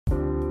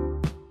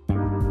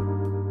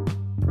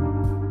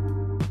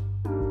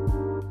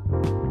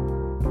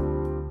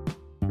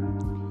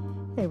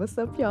what's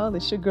up, y'all?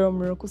 It's your girl,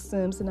 Miracle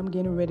Sims, and I'm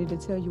getting ready to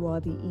tell you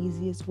all the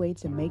easiest way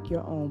to make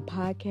your own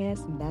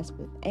podcast, and that's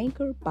with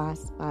Anchor by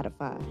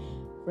Spotify.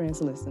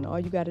 Friends, listen, all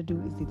you got to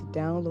do is either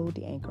download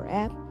the Anchor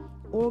app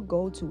or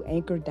go to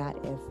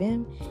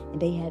anchor.fm, and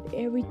they have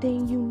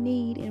everything you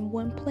need in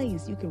one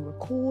place. You can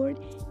record,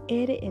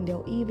 edit, and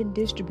they'll even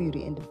distribute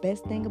it. And the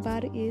best thing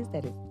about it is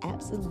that it's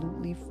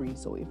absolutely free.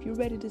 So if you're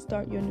ready to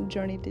start your new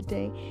journey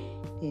today,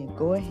 then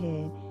go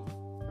ahead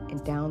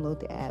and download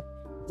the app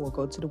or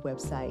go to the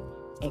website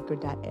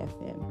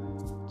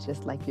anchor.fm,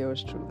 just like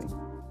yours truly.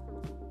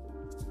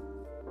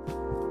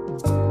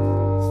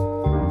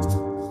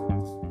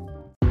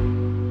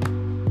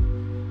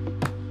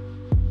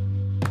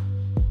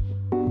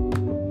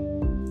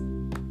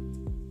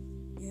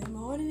 Good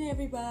morning,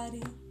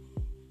 everybody.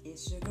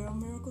 It's your girl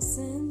Miracle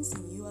Sims,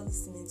 and you are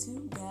listening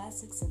to God,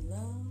 Sex, and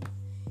Love,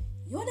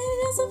 your daily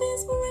dose of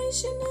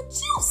inspiration and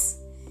juice.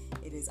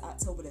 It is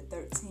October the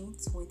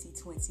 13th,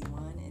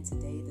 2021, and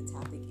today the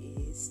topic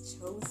is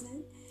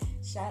chosen.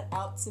 Shout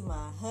out to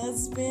my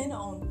husband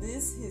on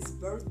his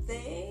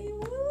birthday.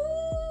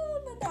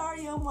 Woo!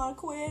 Nadario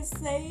Marquez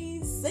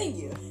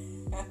Senior.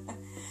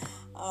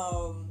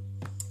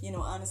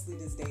 Honestly,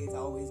 this day is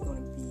always going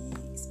to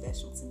be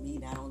special to me,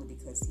 not only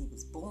because he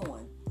was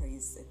born,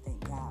 praise and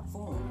thank God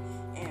for him,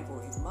 and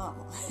for his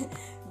mama,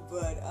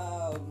 but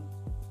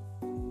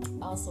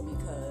also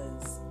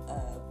because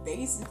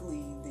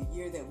basically the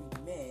year that we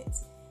met,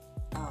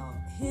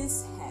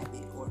 his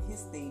habit or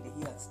his thing that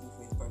he likes to do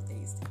for his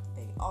birthday is take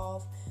the day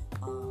off,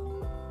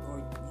 or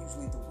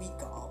usually the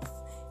week off.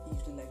 He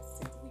usually likes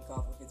to take the week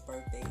off of his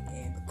birthday,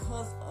 and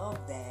because of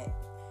that,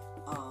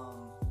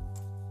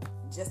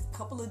 just a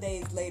couple of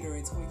days later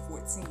in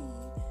 2014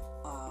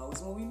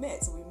 was when we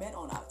met. So we met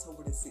on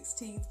October the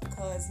 16th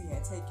because he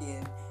had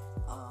taken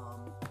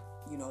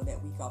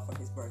that week off for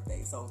his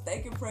birthday. So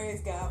thank and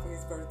praise God for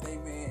his birthday,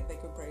 man.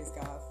 Thank and praise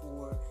God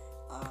for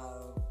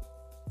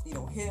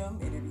him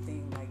and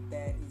everything like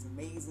that. He's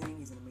amazing.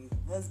 He's an amazing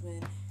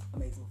husband,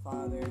 amazing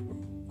father,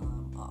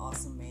 an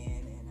awesome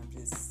man, and I'm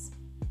just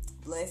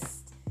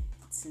blessed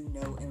to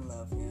know and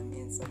love him.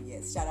 And so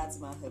yes, shout out to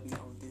my hubby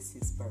on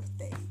his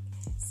birthday.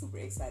 Super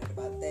excited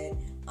about that.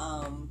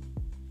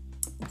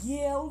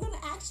 We're gonna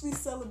actually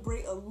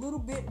celebrate a little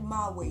bit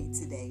my way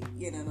today.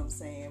 You know what I'm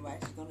saying? We're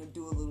actually gonna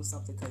do a little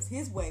something, because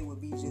his way would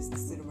be just to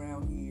sit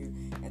around here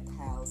at the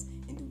house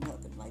and do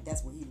nothing. Like,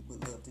 that's what he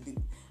would love to do.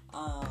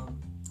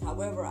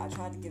 However, I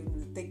tried to get him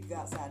to think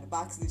outside the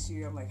box this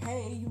year. I'm like,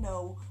 hey,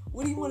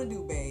 what do you want to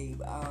do,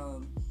 babe?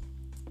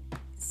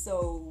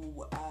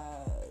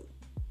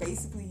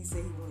 Basically, he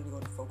said he wanted to go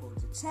to Fogo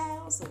de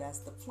Chao, so that's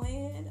the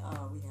plan.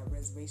 We have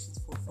reservations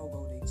for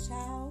Fogo de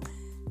Chao,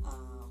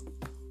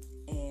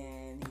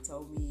 and he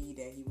told me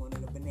that he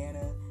wanted a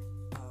banana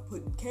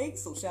pudding cake,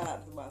 so shout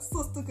out to my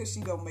sister, because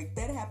she gonna make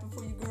that happen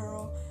for you,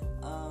 girl.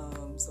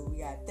 So we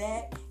got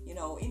that.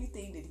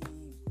 Anything that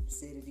he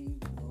said that he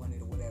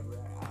wanted or whatever,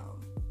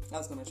 I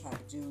was gonna try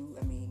to do.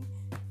 I mean,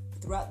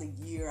 throughout the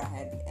year, I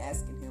had been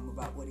asking him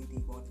about what he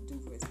wanted to do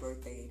for his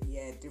birthday, and he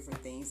had different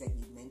things that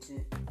he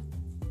mentioned.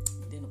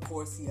 Then, of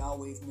course, he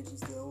always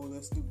mentions the,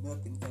 let's do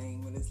nothing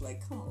thing. But it's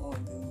like, come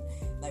on, dude.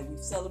 Like, we've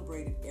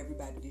celebrated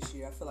everybody this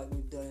year. I feel like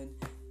we've done,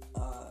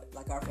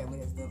 our family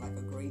has done,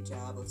 a great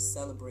job of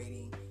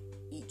celebrating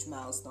each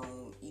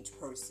milestone, each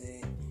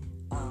person,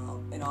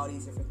 and all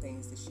these different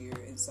things this year.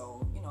 And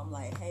so, I'm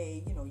like,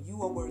 hey,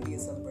 you are worthy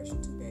of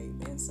celebration too,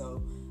 babe. And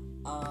so,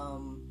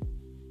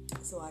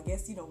 I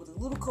guess, with a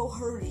little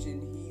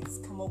coercion, he's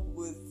come up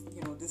with,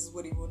 this is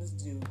what he wants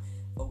to do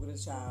over the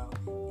child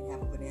and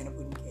have a banana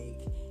pudding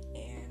cake.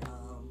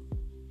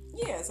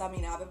 Yes, I've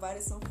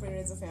invited some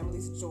friends and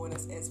families to join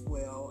us as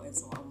well, and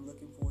so I'm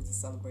looking forward to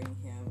celebrating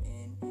him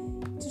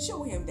and to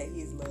show him that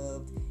he is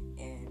loved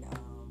and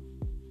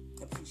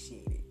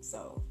appreciated.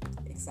 So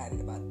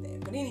excited about that.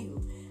 But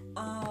anywho,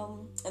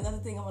 another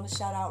thing I want to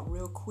shout out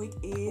real quick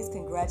is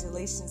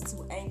congratulations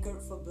to Anchor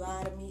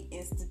Phlebotomy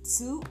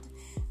Institute.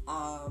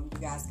 You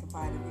guys can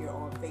find them here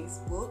on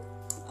Facebook.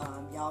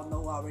 Y'all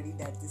know already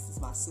that this is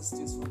my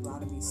sister's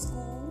phlebotomy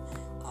school.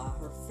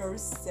 Her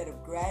first set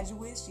of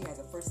graduates. She has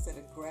a first set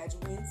of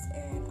graduates,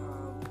 and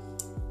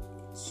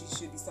she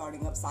should be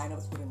starting up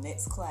sign-ups for the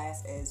next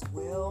class as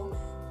well.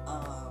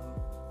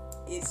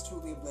 It's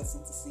truly a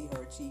blessing to see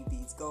her achieve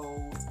these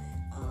goals.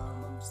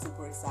 I'm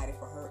super excited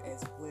for her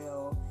as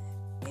well.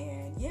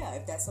 And yeah,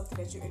 if that's something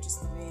that you're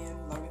interested in,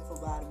 learning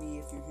phlebotomy,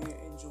 if you're here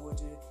in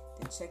Georgia,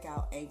 then check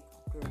out Anchor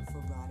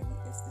Phlebotomy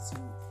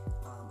Institute.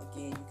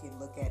 Again, you can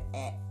look at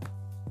Anchor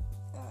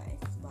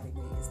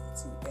Phlebotomy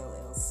Institute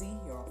LLC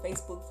here on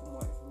Facebook for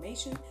more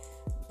information.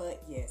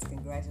 But yes,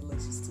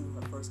 congratulations to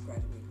her first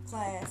graduating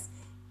class,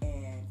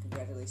 and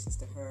congratulations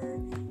to her.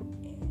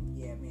 And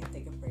yeah, man,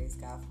 thank and praise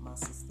God for my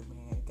sister,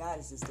 man. God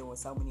is just doing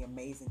so many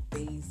amazing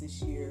things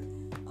this year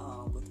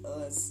with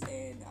us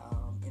and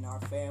in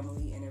our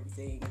family and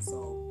everything. And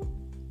so,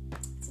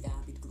 to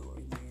God be the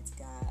glory, man. To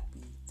God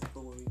be the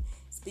glory.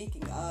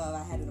 Speaking of,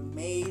 I had an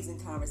amazing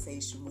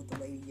conversation with the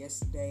lady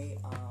yesterday.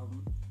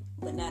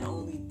 But not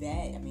only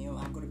that, I mean,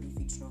 I'm going to be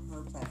featured on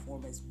her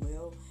platform as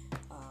well.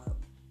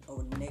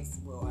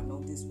 I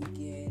know this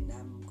weekend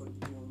I'm going to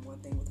be doing one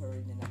thing with her,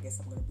 and then I guess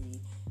I'm going to be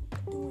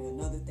doing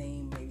another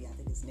thing. Maybe I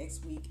think it's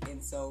next week.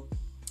 And so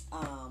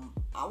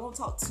I won't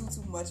talk too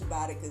much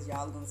about it because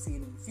y'all are going to see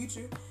it in the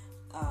future.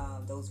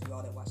 Those of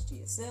y'all that watch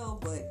GSL.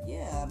 But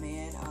yeah,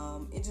 man,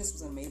 it just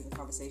was an amazing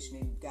conversation,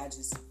 and God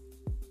just,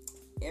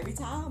 every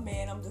time,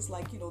 man, I'm just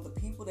like, the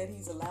people that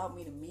he's allowed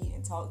me to meet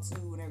and talk to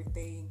and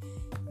everything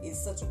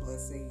is such a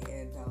blessing.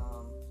 And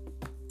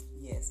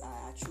yes,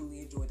 I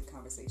truly enjoyed the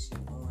conversation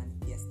on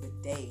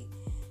yesterday.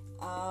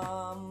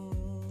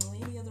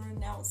 Any other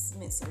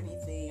announcements or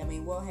anything? I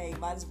mean, well, hey,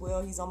 might as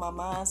well, he's on my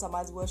mind, so I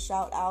might as well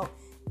shout out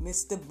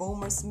Mr.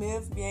 Boomer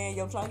Smith, man.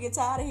 Yo, I'm trying to get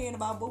tired of hearing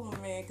about Boomer,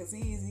 man, because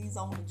he's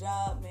on the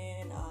job,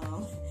 man.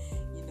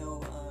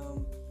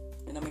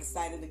 And I'm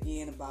excited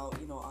again about,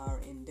 our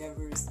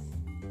endeavors.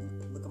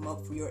 Look him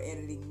up for your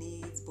editing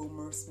needs,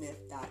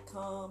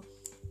 boomersmith.com.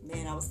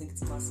 Man, I was thinking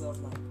to myself,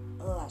 like,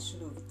 I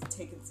should have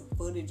taken some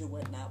footage or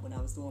whatnot when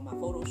I was doing my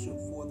photo shoot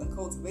for the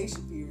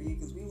cultivation period,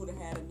 because we would have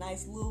had a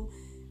nice little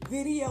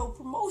video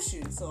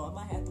promotion. So I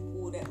might have to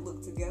pull that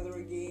look together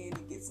again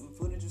and get some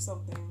footage or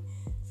something.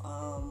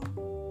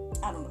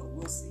 I don't know.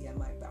 We'll see. I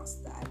might bounce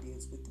the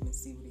ideas with him and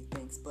see what he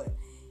thinks. But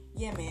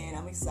yeah, man,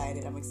 I'm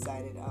excited.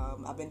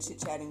 I've been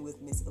chit-chatting with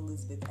Miss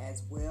Elizabeth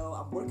as well.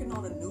 I'm working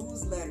on a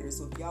newsletter.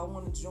 So if y'all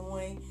want to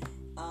join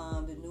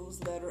the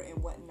newsletter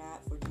and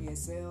whatnot for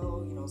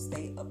GSL,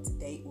 stay up to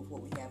date with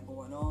what we have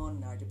going on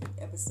in our different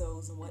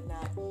episodes and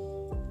whatnot.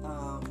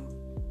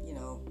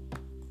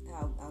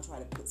 I'll try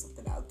to put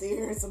something out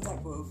there, some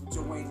type of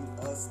join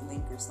us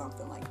link or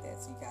something like that,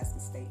 so you guys can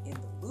stay in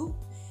the loop.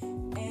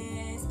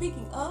 And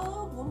speaking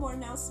of, one more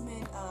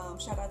announcement,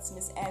 shout out to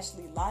Miss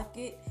Ashley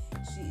Lockett.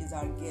 She is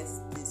our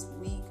guest this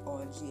week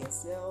on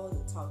GSL,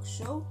 the talk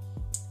show,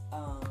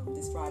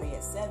 this Friday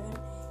at 7.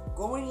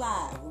 Going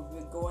live. We'll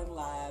be going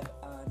live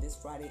this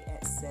Friday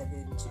at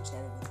 7,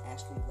 chit-chatting with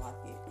Ashley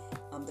Lockett.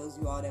 Those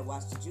of you all that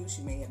watch The Juice,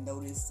 you may have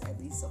noticed, at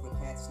least over the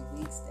past few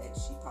weeks, that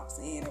she pops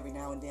in every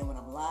now and then when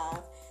I'm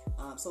live.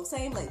 So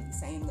same lady.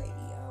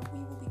 We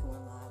will be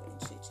going live and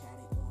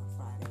chit-chatting on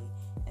Friday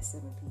at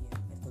 7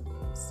 p.m. at the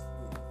Lord's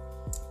will.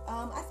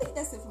 I think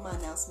that's it for my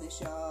announcements,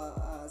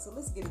 y'all. So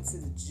let's get into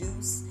the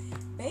juice.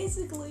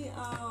 Basically,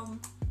 I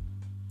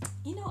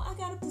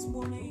got up this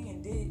morning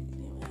and did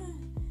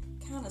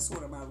kind of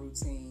sort of my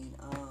routine.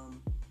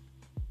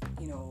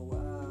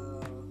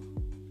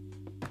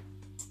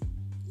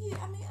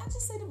 I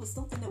just said it was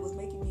something that was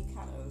making me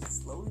kind of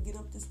slow to get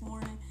up this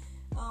morning.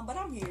 But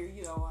I'm here,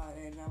 and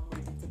I'm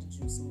ready for the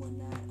juice and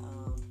whatnot.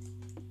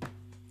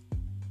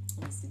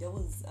 Let me see. There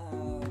was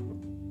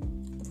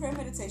the prayer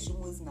meditation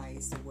was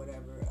nice or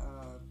whatever.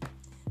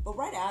 But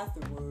right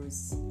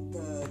afterwards,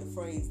 the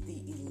phrase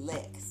 "the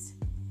elect"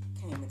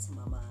 came into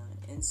my mind,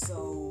 and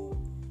so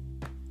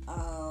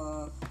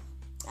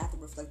after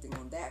reflecting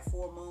on that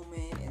for a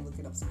moment and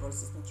looking up some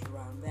verses centered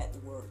around that, the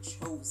word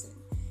 "chosen"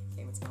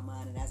 came into my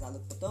mind, and as I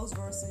looked at those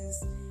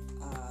verses,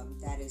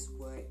 that is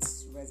what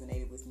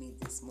resonated with me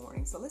this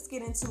morning. So let's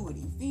get into it.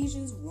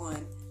 Ephesians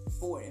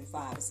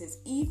 1:4-5. It says,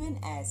 "Even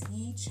as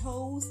he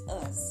chose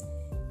us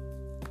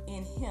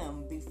in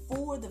him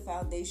before the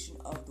foundation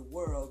of the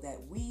world,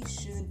 that we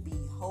should be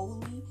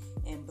holy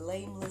and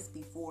blameless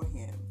before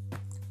him.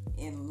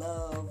 In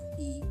love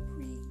he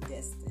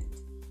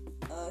predestined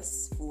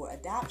us for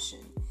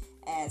adoption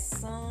as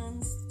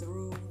sons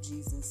through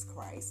Jesus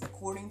Christ,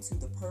 according to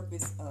the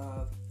purpose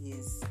of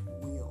his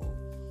will."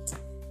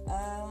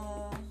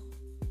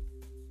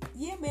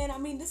 Yeah, man, I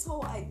mean, this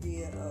whole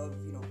idea of,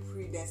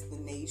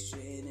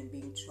 predestination and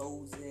being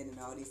chosen and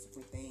all these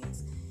different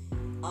things.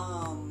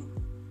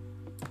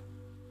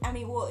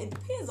 It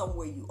depends on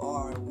where you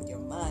are with your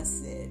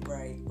mindset,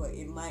 right? But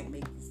it might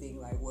make you think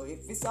like, well,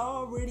 if it's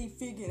already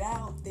figured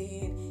out,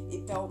 then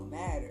it don't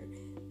matter.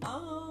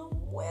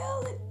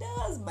 Well, it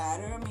does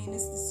matter. I mean,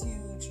 it's this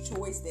huge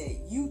choice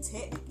that you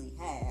technically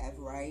have,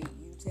 right?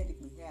 You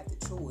technically have the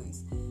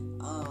choice.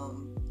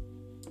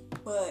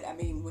 But I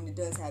mean, when it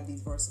does have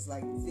these verses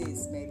like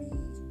this, maybe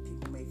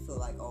people may feel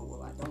like, oh,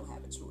 well, I don't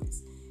have a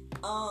choice.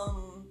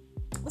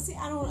 But see,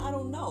 I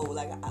don't know.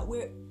 Like,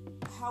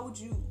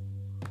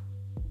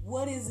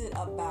 what is it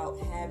about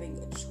having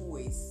a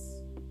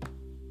choice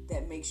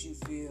that makes you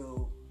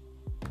feel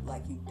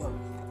like you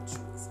don't have a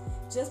choice?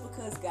 Just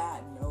because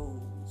God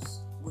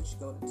knows what you're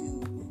going to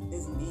do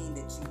doesn't mean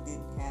that you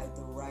didn't have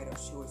the right or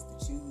choice to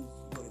choose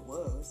what it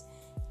was.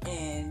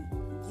 And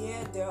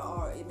yeah, it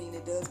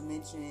does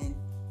mention,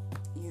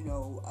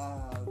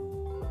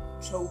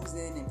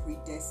 chosen and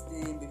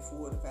predestined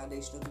before the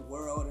foundation of the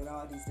world and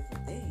all these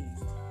different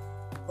things.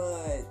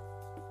 But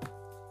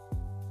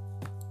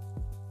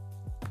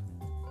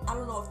I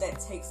don't know if that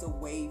takes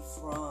away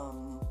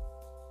from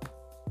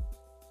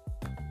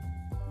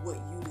what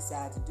you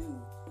decide to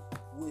do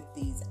with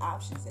these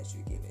options that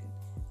you're given.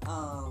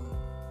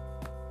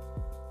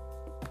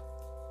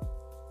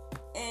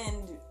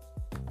 And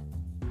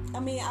I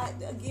mean,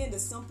 again, the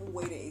simple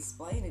way to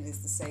explain it is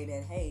to say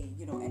that, hey,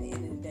 you know, at the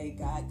end of the day,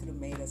 God could have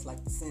made us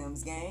like the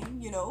Sims game,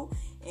 you know,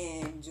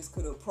 and just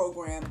could have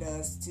programmed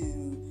us to,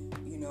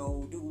 you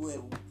know, do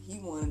what He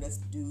wanted us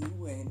to do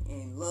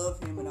and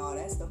love Him and all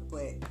that stuff.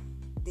 But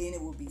then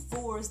it would be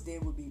forced.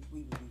 Then we would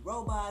be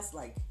robots,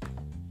 like,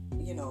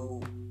 you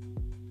know.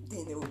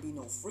 Then there would be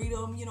no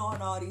freedom, you know,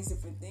 and all these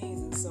different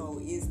things. And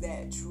so, is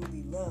that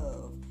truly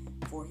love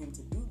for Him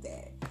to do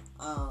that?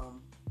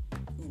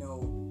 You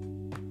know.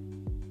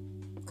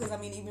 Because, I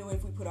mean, even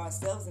if we put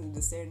ourselves in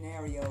the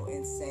scenario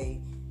and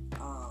say,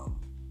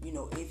 you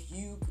know, if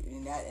you,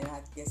 and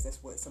I guess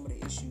that's what some of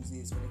the issues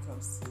is when it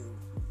comes to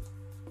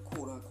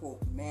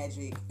quote-unquote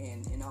magic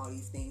and all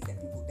these things that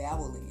people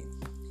dabble in.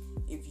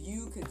 If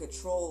you could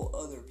control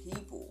other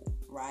people,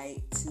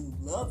 right, to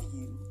love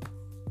you,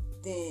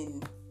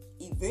 then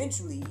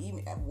eventually,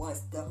 even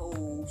once the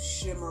whole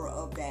shimmer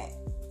of that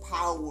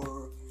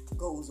power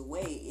goes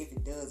away, if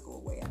it does go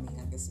away, I mean,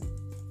 I guess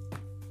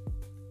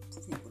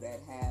people that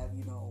have,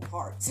 you know,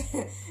 hearts.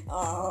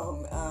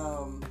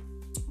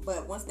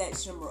 But once that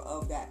shimmer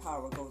of that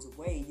power goes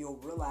away, you'll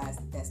realize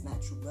that that's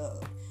not true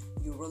love.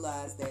 You'll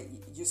realize that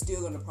you're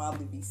still going to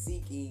probably be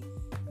seeking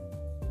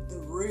the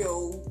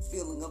real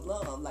feeling of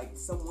love, like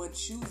someone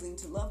choosing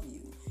to love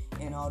you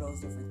and all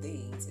those different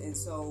things. And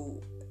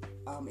so,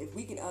 if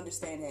we can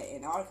understand that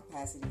in our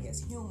capacity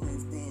as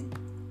humans, then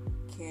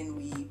can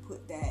we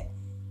put that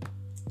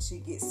to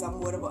get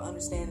somewhat of an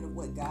understanding of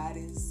what God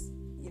is,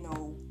 you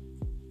know,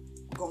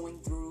 going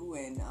through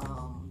and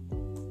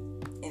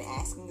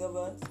asking of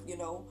us, you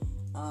know,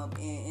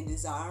 and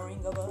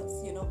desiring of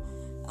us, you know.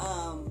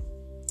 I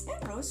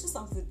don't know, it's just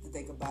something to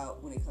think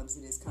about when it comes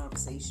to this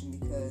conversation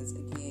because,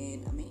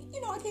 again, I mean,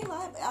 you know, I can't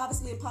lie,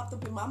 obviously it popped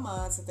up in my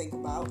mind to think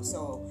about,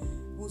 so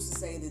who's to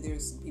say that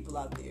there's some people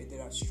out there that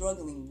are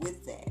struggling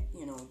with that,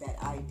 you know, that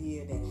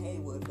idea that, hey,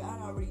 well, if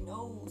God already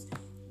knows,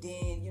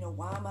 then, you know,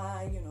 why am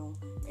I, you know,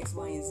 X,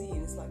 Y, and Z,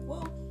 and it's like,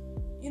 well,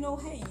 you know,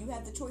 hey, you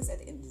have the choice at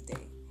the end of the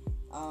day.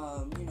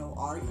 You know,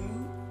 are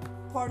you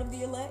part of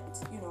the elect?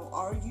 You know,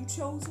 are you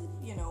chosen?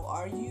 You know,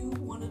 are you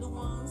one of the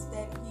ones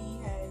that He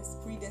has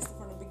predestined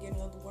from the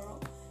beginning of the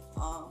world?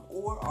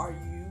 Or are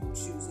you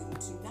choosing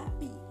to not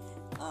be?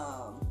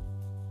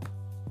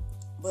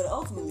 But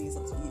ultimately, it's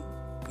up to you,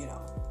 you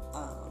know.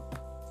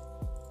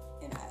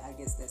 And I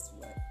guess that's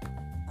what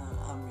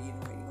I'm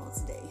reiterating on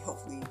today.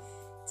 Hopefully,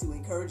 to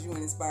encourage you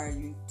and inspire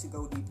you to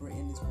go deeper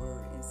in this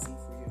word and see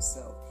for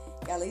yourself.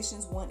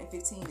 Galatians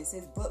 1:15, it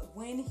says, "But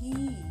when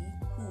He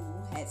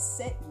who had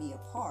set me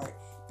apart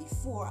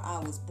before I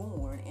was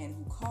born and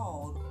who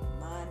called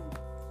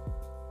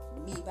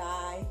me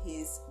by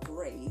His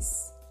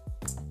grace,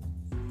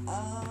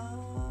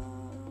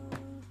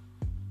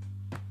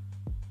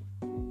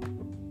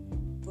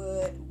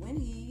 but when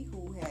He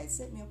who had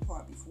set me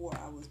apart before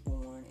I was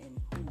born and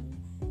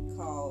who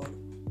called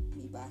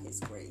me by His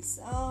grace."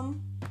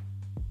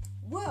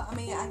 Well, I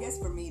mean, I guess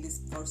for me, this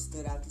verse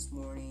stood out this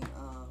morning,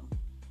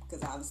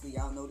 because obviously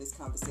y'all know this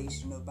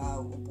conversation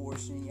about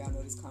abortion. Y'all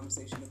know this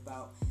conversation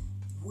about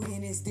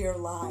when is there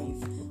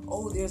life?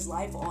 Oh, there's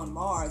life on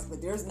Mars,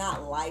 but there's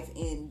not life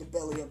in the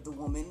belly of the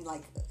woman.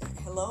 Like,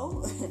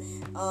 hello?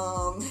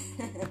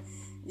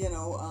 You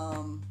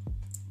know,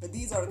 but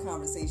these are the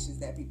conversations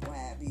that people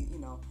have, you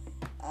know.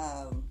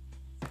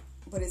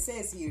 But it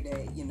says here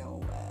that, you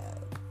know,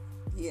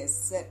 He has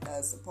set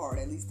us apart.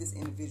 At least this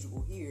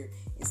individual here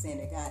is saying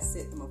that God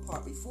set them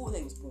apart before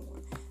they was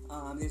born.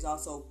 There's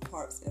also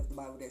parts of the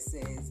Bible that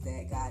says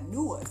that God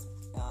knew us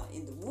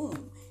in the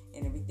womb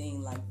and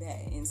everything like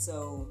that. And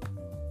so,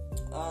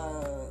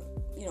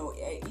 you know,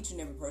 each and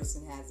every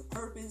person has a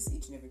purpose.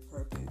 Each and every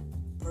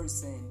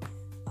person,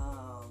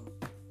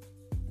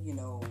 you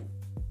know,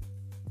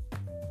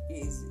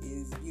 is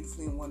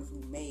beautifully and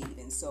wonderfully made.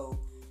 And so,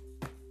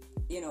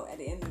 you know, at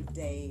the end of the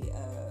day,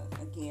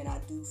 again, I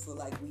do feel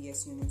like we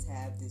as humans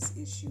have this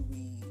issue.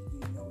 We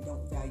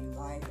don't value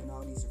life and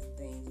all these different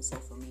things. And so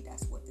for me,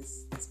 that's what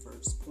this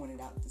verse pointed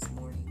out this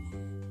morning.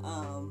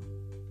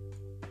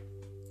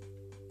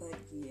 But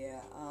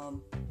yeah, I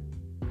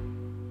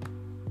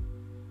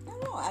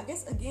don't know. I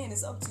guess, again,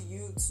 it's up to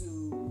you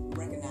to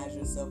recognize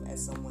yourself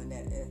as someone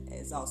that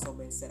has also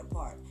been set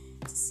apart,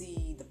 to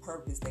see the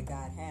purpose that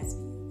God has for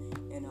you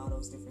and all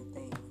those different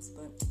things.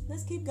 But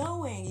let's keep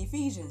going.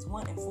 Ephesians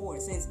 1:4,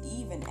 it says,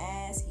 "Even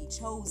as He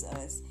chose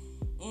us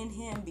in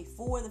Him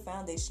before the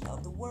foundation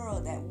of the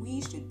world, that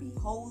we should be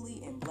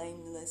holy and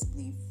blameless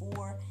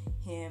before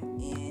Him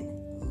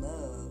in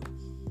love."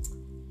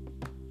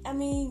 I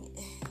mean,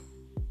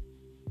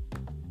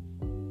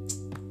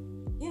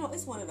 you know,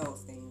 it's one of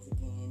those things,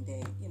 again,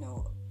 that, you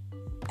know,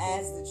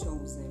 as the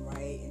chosen,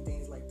 right, and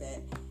things like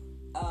that,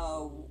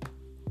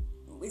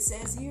 it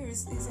says here,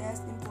 it's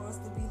asking for us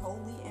to be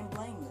holy and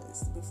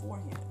blameless before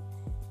Him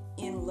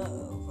in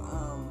love.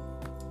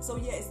 So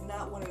yeah, it's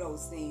not one of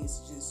those things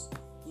to just,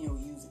 you know,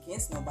 use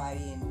against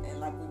nobody, and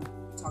like we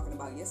were talking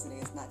about yesterday,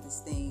 it's not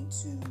this thing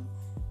to,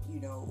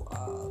 you know,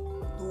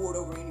 lord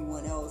over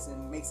anyone else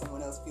and make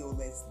someone else feel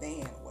less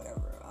than or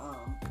whatever.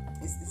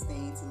 It's this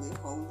thing to live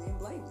holy and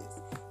blameless.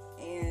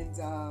 And And,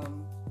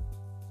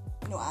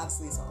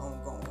 obviously it's an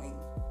ongoing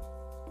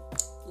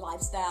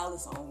lifestyle.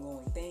 It's an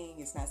ongoing thing.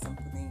 It's not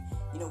something,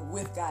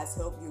 with God's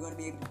help, you're going to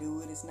be able to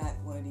do it. It's not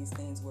one of these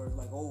things where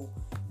like, you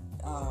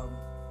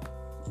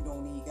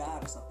don't need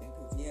God or something.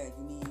 Because,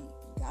 you need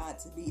God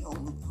to be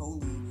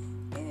holy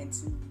and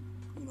to,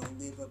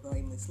 live a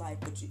blameless life.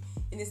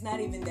 And it's not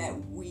even that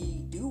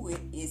we do it.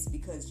 It's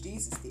because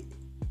Jesus did it.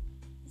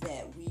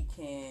 That we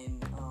can,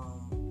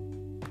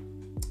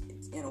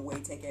 in a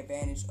way, take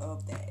advantage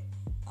of that.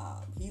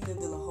 He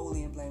lived a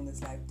holy and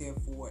blameless life.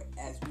 Therefore,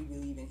 as we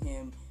believe in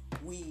him,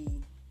 we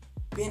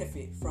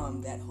benefit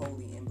from that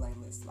holy and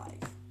blameless life.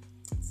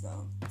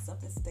 So,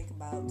 something to think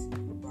about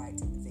right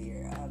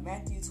there.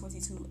 Matthew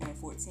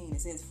 22:14,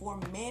 it says, "For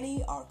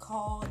many are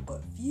called,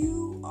 but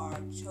few are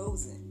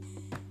chosen."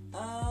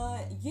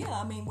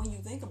 When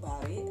you think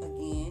about it,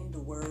 again, the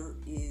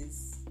word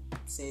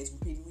says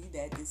repeatedly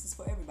that this is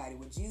for everybody.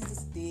 What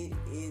Jesus did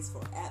is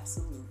for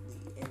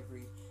absolutely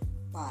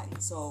everybody.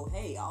 So,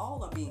 hey,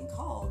 all are being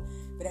called,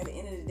 but at the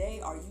end of the day,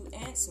 are you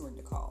answering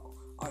the call?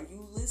 Are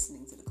you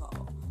listening to the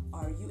call?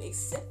 Are you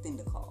accepting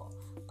the call?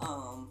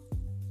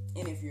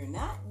 And if you're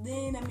not,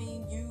 then,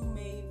 you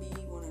may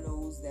be one of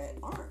those that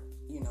aren't,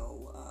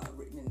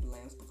 written in the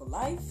Lamb's Book of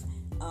Life.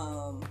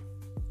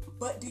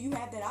 But do you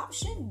have that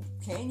option?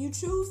 Can you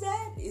choose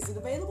that? Is it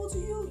available to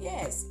you?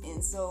 Yes.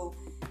 And so,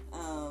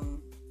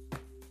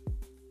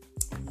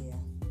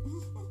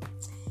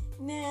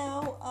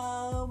 Now,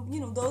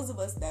 those of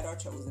us that are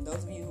chosen,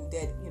 those of you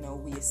that,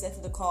 we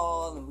accepted the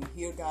call and we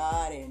hear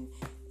God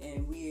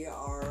and we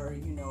are,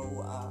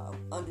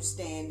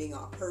 understanding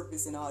our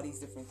purpose and all these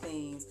different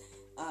things.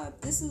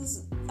 This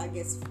is, I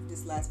guess,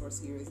 this last verse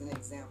here is an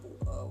example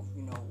of,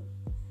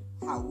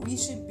 how we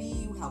should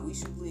be, how we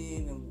should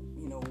live, and,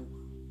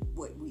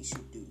 what we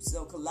should do.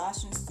 So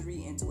Colossians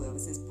 3:12, it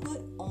says,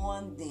 "Put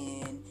on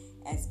then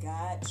as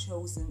God's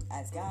chosen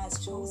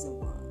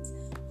ones,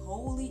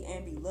 holy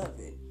and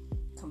beloved,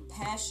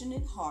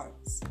 compassionate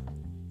hearts,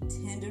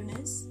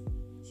 tenderness,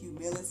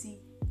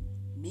 humility,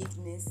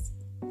 meekness,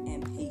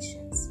 and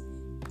patience."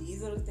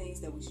 These are the things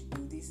that we should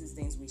do. These are the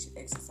things we should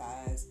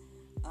exercise.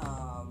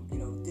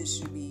 This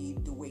should be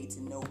the way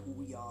to know who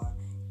we are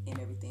and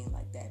everything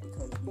like that,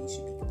 because we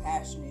should be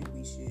compassionate.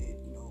 We should,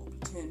 be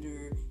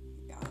tender,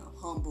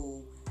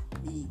 humble,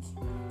 meek,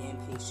 and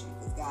patient,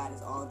 because God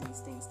is all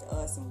these things to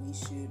us, and we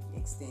should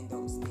extend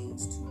those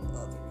things to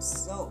others.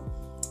 So,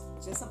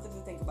 just something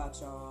to think about,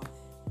 y'all,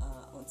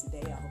 on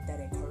today. I hope that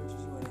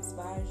encourages you and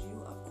inspires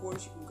you. Of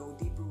course, you can go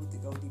deeper with the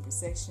Go Deeper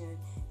section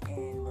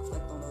and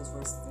reflect on those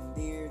verses in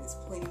there. There's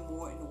plenty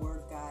more in the Word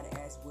of God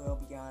as well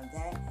beyond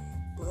that.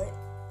 But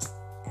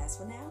as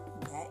for now,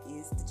 that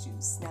is the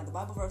juice. Now, the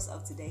Bible verse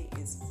of today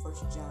is 1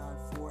 John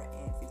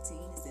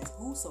 4:15. It says,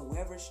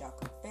 "Whosoever shall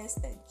confess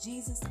that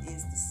Jesus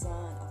is the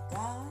Son of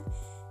God,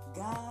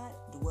 God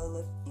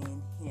dwelleth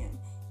in him,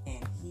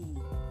 and he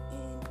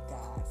in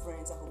God."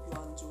 Friends, I hope you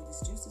all enjoyed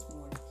this juice this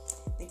morning.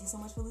 Thank you so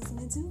much for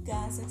listening to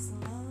God, Sex,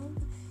 and Love,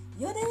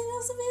 your daily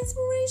dose of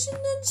inspiration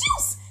and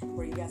juice.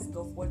 Where you guys can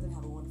go forth and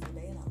have a wonderful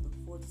day, and I look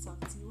forward to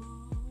talking to you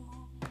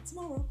all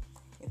tomorrow,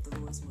 if the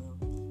Lord's will.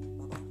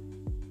 Bye-bye.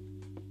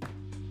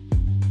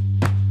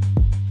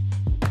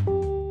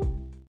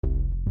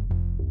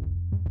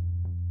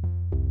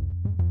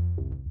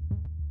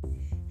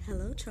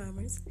 Hello,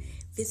 Charmers.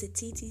 Visit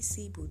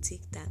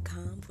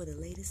ttcboutique.com for the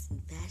latest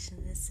in fashion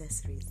and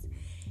accessories.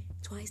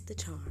 Twice the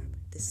Charm,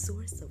 the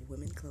source of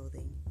women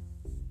clothing.